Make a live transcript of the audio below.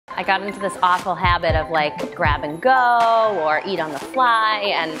I got into this awful habit of like grab and go or eat on the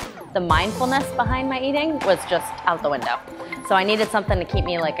fly, and the mindfulness behind my eating was just out the window. So I needed something to keep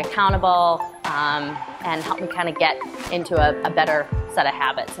me like accountable and help me kind of get into a better set of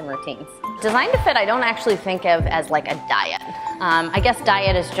habits and routines. Design to Fit I don't actually think of as like a diet. I guess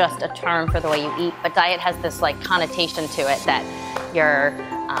diet is just a term for the way you eat, but diet has this like connotation to it that you're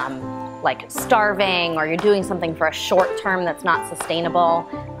like starving or you're doing something for a short term that's not sustainable.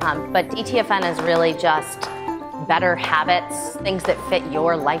 But DTFN is really just better habits, things that fit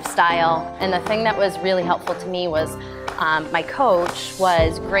your lifestyle. And the thing that was really helpful to me was my coach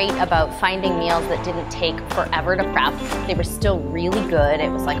was great about finding meals that didn't take forever to prep. They were still really good.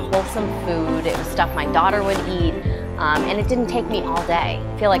 It was like wholesome food. It was stuff my daughter would eat. And it didn't take me all day.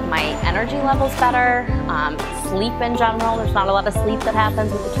 I feel like my energy level's better, sleep in general. There's not a lot of sleep that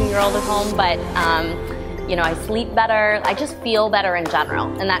happens with a 2-year-old at home, but you know, I sleep better. I just feel better in general.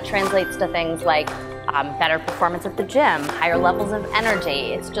 And that translates to things like better performance at the gym, higher levels of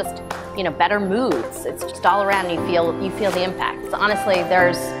energy. It's just, you know, better moods. It's just all around. You feel the impact. So honestly,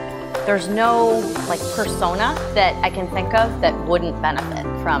 there's no like persona that I can think of that wouldn't benefit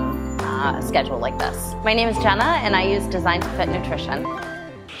from a schedule like this. My name is Jenna, and I use Design to Fit Nutrition.